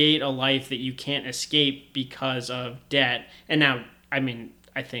create a life that you can't escape because of debt. And now, I mean,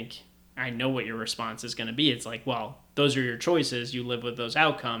 I think I know what your response is going to be. It's like, well, those are your choices. You live with those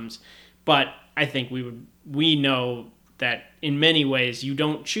outcomes. But I think we know that in many ways you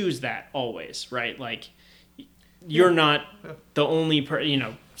don't choose that always, right? Like, you're not the only you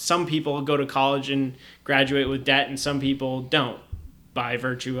know, some people go to college and graduate with debt and some people don't, by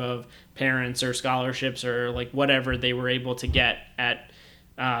virtue of parents or scholarships or, like, whatever they were able to get at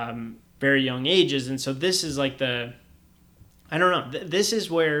very young ages. And so this is like I don't know, this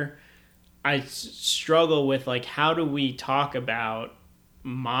is where I struggle with, like, how do we talk about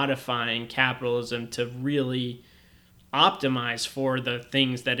modifying capitalism to really optimize for the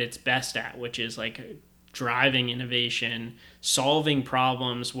things that it's best at, which is, like, driving innovation, solving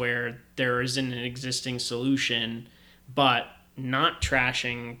problems where there isn't an existing solution, but not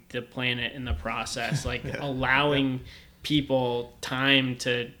trashing the planet in the process, like allowing people time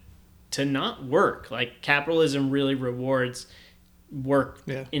to not work. Like, capitalism really rewards work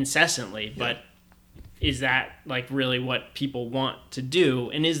incessantly, but is that, like, really what people want to do?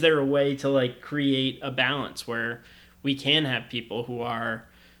 And is there a way to, like, create a balance where we can have people who are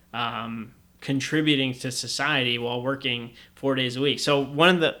contributing to society while working 4 days a week? So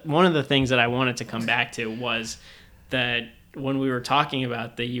one of the things that I wanted to come back to was that when we were talking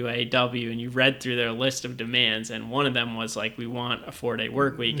about the UAW and you read through their list of demands, and one of them was, like, we want a 4-day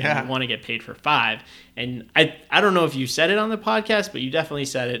work week and we want to get paid for 5. And I don't know if you said it on the podcast, but you definitely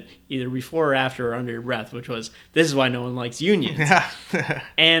said it either before or after or under your breath, which was, this is why no one likes unions.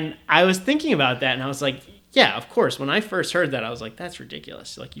 And I was thinking about that and I was like, yeah, of course. When I first heard that, I was like, that's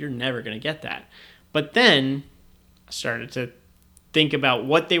ridiculous. Like, you're never going to get that. But then I started to think about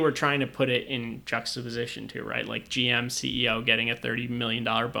what they were trying to put it in juxtaposition to, right? Like, GM CEO getting a $30 million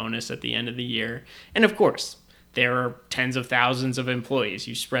bonus at the end of the year. And of course, there are tens of thousands of employees.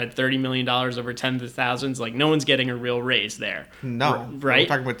 You spread $30 million over tens of thousands. Like, no one's getting a real raise there. No. Right? We're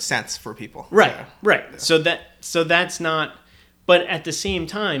talking about cents for people. Right. Yeah. Right. Yeah. So that's not, but at the same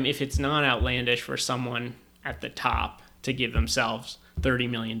time, if it's not outlandish for someone at the top to give themselves $30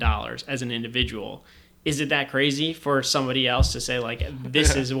 million as an individual, is it that crazy for somebody else to say, like,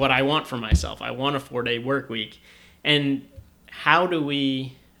 this is what I want for myself? I want a 4-day work week. And how do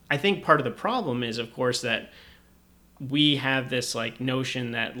we, I think part of the problem is, of course, that we have this, like,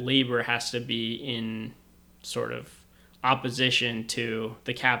 notion that labor has to be in sort of opposition to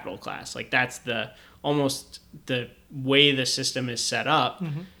the capital class. Like, that's almost the way the system is set up,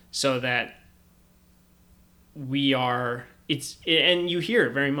 so that we are, and you hear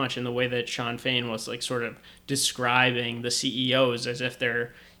it very much in the way that Sean Fain was, like, sort of describing the CEOs as if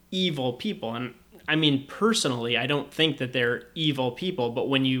they're evil people. And I mean, personally, I don't think that they're evil people, but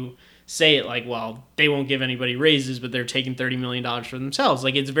when you say it like, well, they won't give anybody raises, but they're taking $30 million for themselves,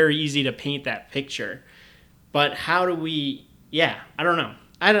 like, it's very easy to paint that picture. But how do we, I don't know.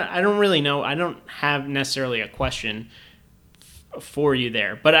 I don't really know. I don't have necessarily a question for you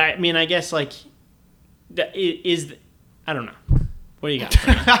there. But I mean, I guess, like, I don't know. What do you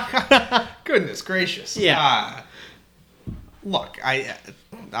got? Goodness gracious. Yeah. Look, I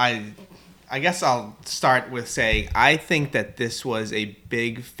guess I'll start with saying I think that this was a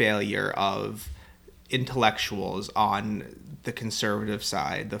big failure of intellectuals on the conservative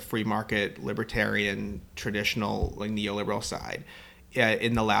side, the free market, libertarian, traditional, like, neoliberal side,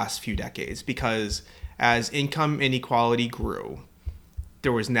 in the last few decades. Because as income inequality grew,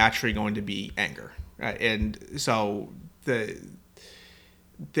 there was naturally going to be anger. And so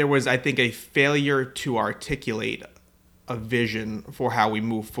there was, I think, a failure to articulate a vision for how we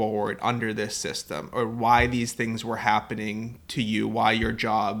move forward under this system, or why these things were happening to you, why your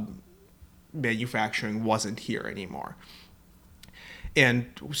job manufacturing wasn't here anymore. And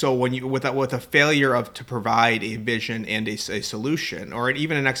so when you with a failure of to provide a vision and a solution, or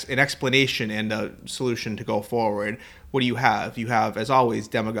even an explanation and a solution to go forward, what do you have? You have, as always,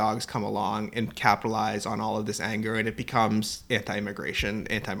 demagogues come along and capitalize on all of this anger, and it becomes anti-immigration,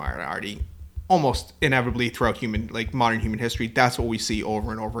 anti-minority, almost inevitably throughout modern human history. That's what we see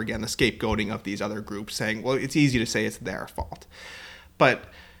over and over again, the scapegoating of these other groups, saying, well, it's easy to say it's their fault. But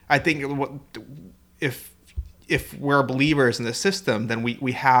I think if we're believers in the system, then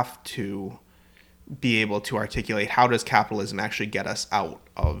we have to be able to articulate, how does capitalism actually get us out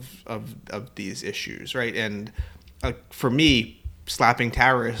of these issues, right? And for me, slapping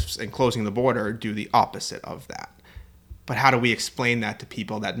tariffs and closing the border do the opposite of that. But how do we explain that to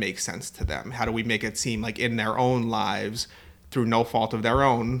people that makes sense to them? How do we make it seem like in their own lives, through no fault of their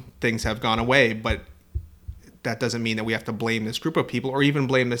own, things have gone away, but that doesn't mean that we have to blame this group of people or even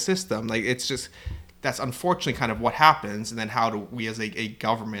blame the system. Like, it's just, that's unfortunately kind of what happens. And then how do we as a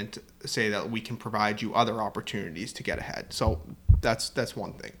government say that we can provide you other opportunities to get ahead? So that's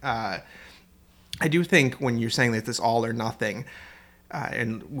one thing. I do think when you're saying that this all or nothing,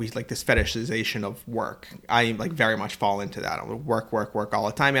 and we like this fetishization of work, I very much fall into that. I work all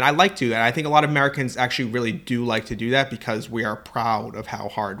the time. And I like to, and I think a lot of Americans actually really do like to do that, because we are proud of how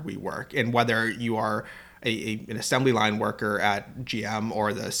hard we work. And whether you are an assembly line worker at GM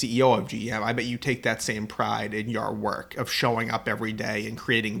or the CEO of GM, I bet you take that same pride in your work of showing up every day and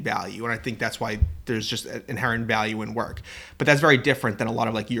creating value. And I think that's why there's just an inherent value in work. But that's very different than a lot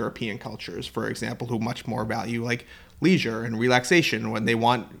of European cultures, for example, who much more value leisure and relaxation, when they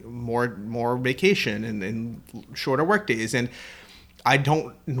want more vacation and shorter work days. And I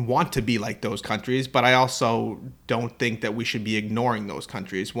don't want to be like those countries, but I also don't think that we should be ignoring those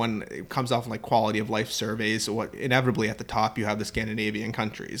countries. When it comes off quality of life surveys, inevitably at the top you have the Scandinavian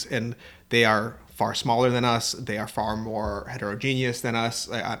countries, and they are far smaller than us. They are far more heterogeneous than us,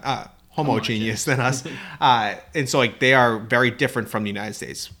 homogeneous than us, and so they are very different from the United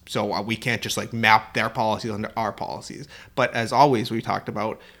States. So we can't just map their policies onto our policies. But as always, we talked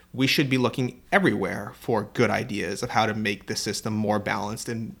about, we should be looking everywhere for good ideas of how to make the system more balanced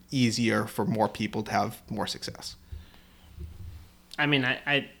and easier for more people to have more success. I mean,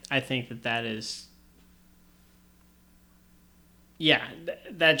 I think that is, yeah,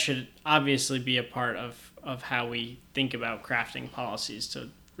 that should obviously be a part of how we think about crafting policies, to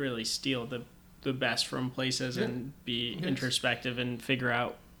really steal the best from places and be introspective and figure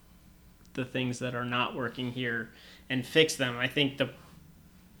out the things that are not working here and fix them. I think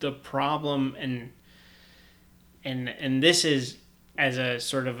the problem, and this is, as a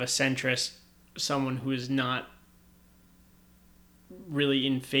sort of a centrist, someone who is not really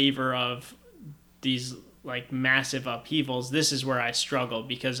in favor of these massive upheavals, this is where I struggle,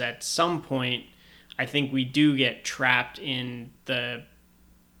 because at some point I think we do get trapped in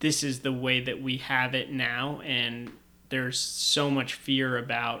this is the way that we have it now, and there's so much fear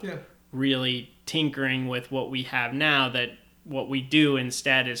about really tinkering with what we have now, that what we do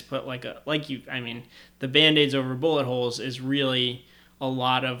instead is put the Band-Aids over bullet holes is really a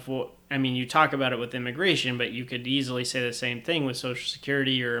lot of what, you talk about it with immigration, but you could easily say the same thing with Social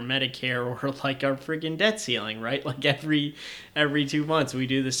Security or Medicare, or our freaking debt ceiling, right? Every 2 months we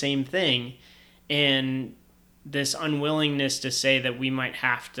do the same thing. And this unwillingness to say that we might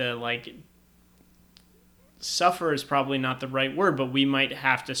have to suffer is probably not the right word, but we might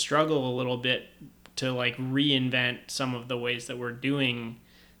have to struggle a little bit to reinvent some of the ways that we're doing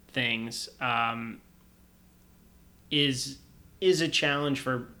things, is a challenge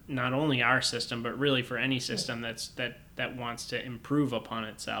for not only our system, but really for any system that wants to improve upon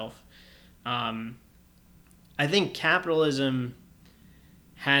itself. I think capitalism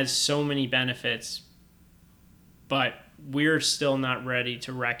has so many benefits, but we're still not ready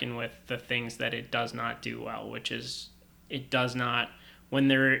to reckon with the things that it does not do well, which is, it does not, when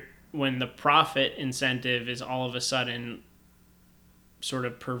the profit incentive is all of a sudden sort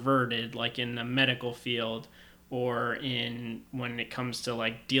of perverted, in the medical field, or when it comes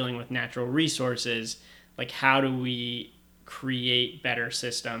to dealing with natural resources, how do we create better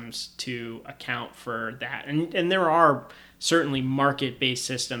systems to account for that? And there are certainly market-based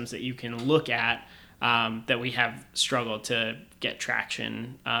systems that you can look at, that we have struggled to get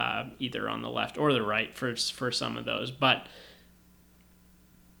traction, either on the left or the right for some of those. But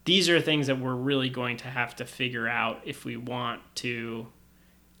these are things that we're really going to have to figure out if we want to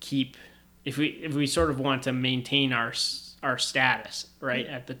if we sort of want to maintain our status right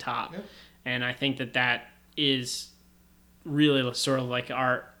at the top. Yep. And I think that is really sort of like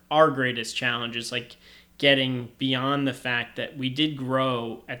our greatest challenge is like getting beyond the fact that we did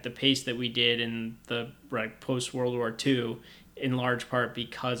grow at the pace that we did in the post World War II, in large part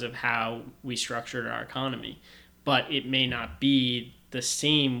because of how we structured our economy. But it may not be the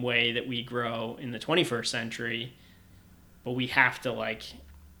same way that we grow in the 21st century, but we have to like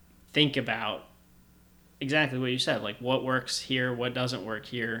think about exactly what you said, like what works here, what doesn't work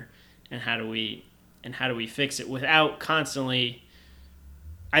here, and how do we fix it without constantly.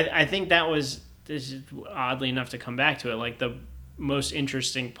 I think this is oddly enough to come back to it, like the most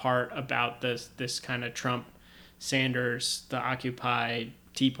interesting part about this kind of Trump, Sanders, the Occupy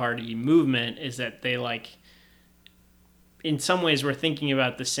Tea Party movement is that they like, in some ways we're thinking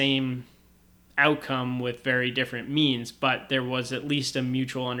about the same outcome with very different means, but there was at least a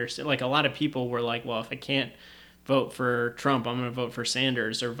mutual understanding. Like a lot of people were like, well, if I can't vote for Trump, I'm going to vote for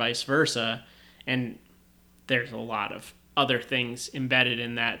Sanders or vice versa. And there's a lot of other things embedded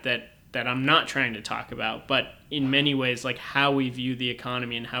in that I'm not trying to talk about, but in many ways, like how we view the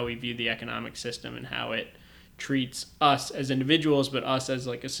economy and how we view the economic system and how it treats us as individuals, but us as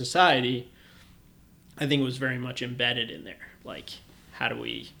like a society, I think was very much embedded in there. Like,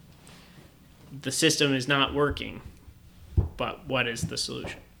 the system is not working, but what is the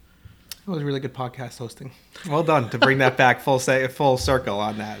solution? It was really good podcast hosting. Well done to bring that back full circle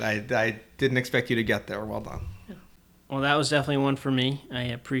on that. I didn't expect you to get there. Well done. Yeah. Well, that was definitely one for me. I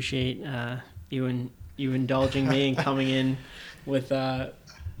appreciate you indulging me and coming in with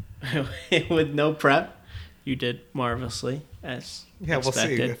with no prep. You did marvelously, as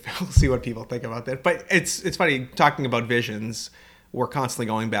expected. We'll see what people think about that. But it's funny talking about visions. We're constantly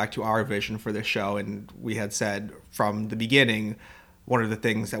going back to our vision for this show, and we had said from the beginning, one of the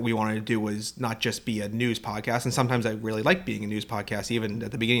things that we wanted to do was not just be a news podcast, and sometimes I really like being a news podcast, even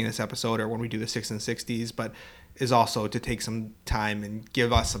at the beginning of this episode or when we do the 6 and 60s, but is also to take some time and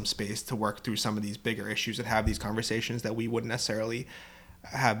give us some space to work through some of these bigger issues and have these conversations that we wouldn't necessarily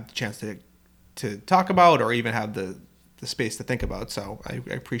have the chance to talk about or even have the space to think about. So I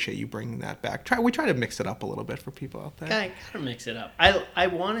appreciate you bringing that back. We try to mix it up a little bit for people out there. Gotta mix it up. I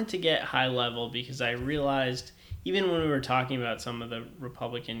wanted to get high level because I realized even when we were talking about some of the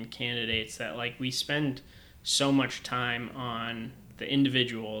Republican candidates that like we spend so much time on the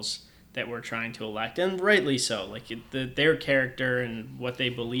individuals that we're trying to elect, and rightly so. Like their character and what they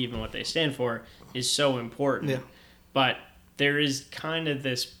believe and what they stand for is so important. Yeah. But there is kind of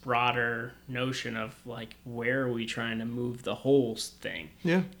this broader notion of like, where are we trying to move the whole thing?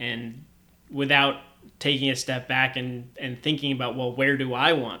 Yeah. And without taking a step back and thinking about, well, where do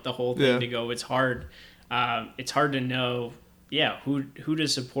I want the whole thing to go? It's hard. It's hard to know, who to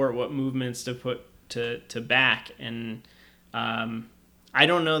support, what movements to put to back. And I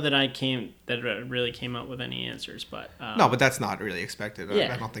don't know that I really came up with any answers, but no, but that's not really expected.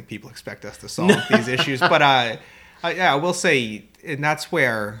 I don't think people expect us to solve these issues, but I will say, and that's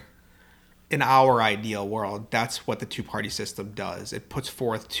where, in our ideal world, that's what the two-party system does. It puts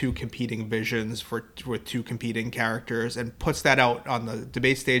forth two competing visions with two competing characters and puts that out on the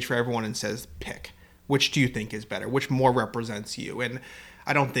debate stage for everyone and says, pick. Which do you think is better? Which more represents you? And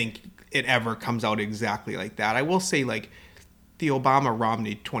I don't think it ever comes out exactly like that. I will say, like, the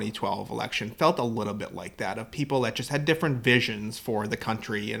Obama-Romney 2012 election felt a little bit like that, of people that just had different visions for the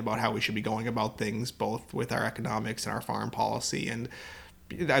country and about how we should be going about things, both with our economics and our foreign policy. And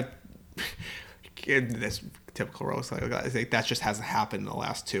that, in this typical roast, like, that just hasn't happened in the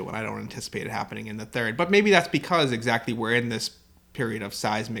last two, and I don't anticipate it happening in the third. But maybe that's because exactly we're in this period of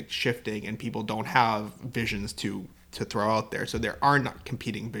seismic shifting and people don't have visions to throw out there. So there are not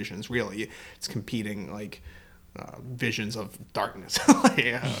competing visions, really. It's competing, like, visions of darkness,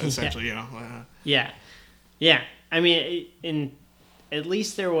 essentially. Yeah. I mean, at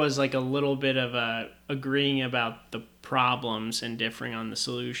least there was like a little bit of agreeing about the problems and differing on the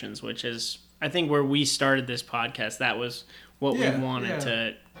solutions, which is, I think, where we started this podcast. That was what we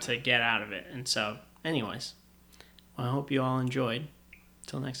wanted to get out of it. And so, anyways, well, I hope you all enjoyed.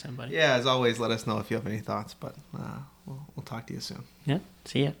 Till next time, buddy. Yeah, as always, let us know if you have any thoughts. But we'll talk to you soon. Yeah.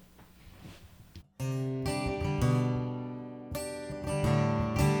 See ya.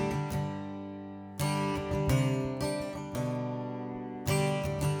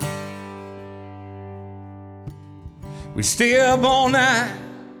 We stay up all night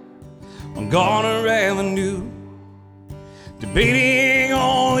on Garner Avenue, debating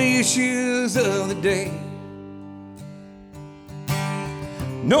all the issues of the day.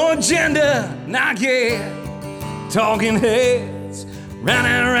 No agenda, not yet. Talking heads, round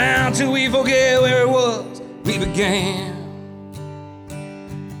and around till we forget where it was we began.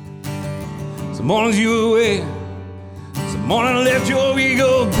 Some mornings you were away, some morning left your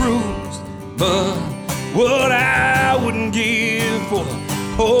ego bruised. But what I wouldn't give for the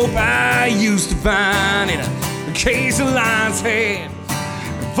hope I used to find in a case of lion's head.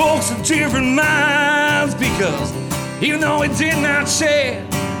 Folks of different minds, because even though we did not share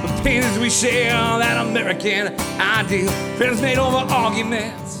the pains we share, that American ideal, friends made over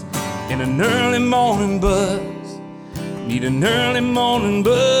arguments in an early morning buzz. Need an early morning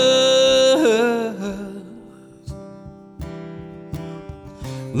buzz.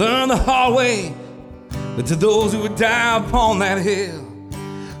 Learn the hard way, but to those who would die upon that hill,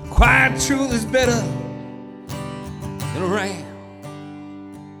 quiet truth is better than a ram.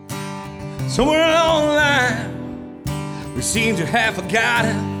 Somewhere along the line, we seem to have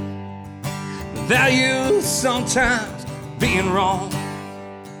forgotten the value of sometimes being wrong.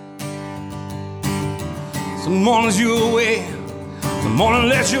 Some mornings you're away, some morning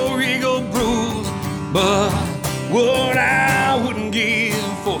let your ego bruise. But what I wouldn't give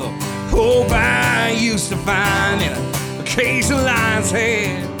for the hope I used to find in a case of lion's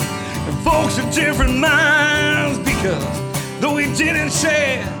head. And folks of different minds, because though we didn't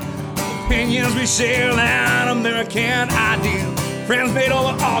share opinions, we share that American ideal. Friends made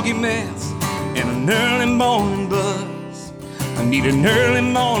over arguments in an early morning buzz. I need an early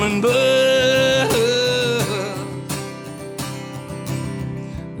morning buzz.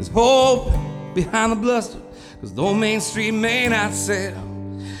 There's hope behind the bluster, 'cause though Main Street may not sell,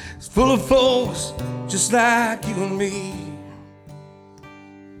 it's full of folks just like you and me.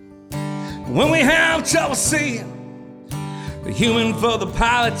 When we have trouble seeing the human for the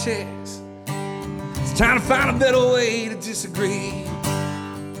politics, it's time to find a better way to disagree.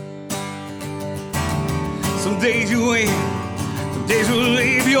 Some days you win, some days will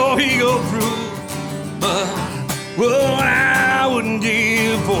leave your ego bruised. But what I wouldn't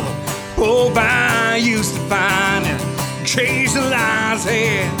give for the hope I used to find in a case of lion's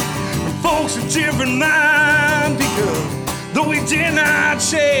head. And folks of different minds, because though we did not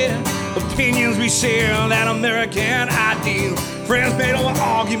share opinions, we share that American ideal. Friends made over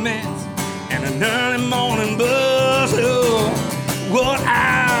arguments and an early morning buzz. Oh, what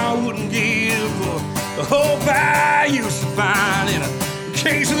I wouldn't give for the hope I used to find in a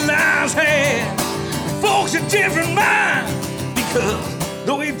case of lion's head. Folks of different minds, because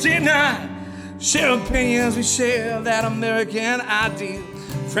though we did not share opinions, we share that American ideal.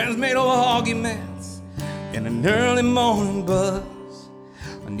 Friends made over arguments in an early morning buzz.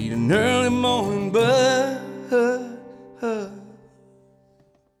 I need an early morning buzz.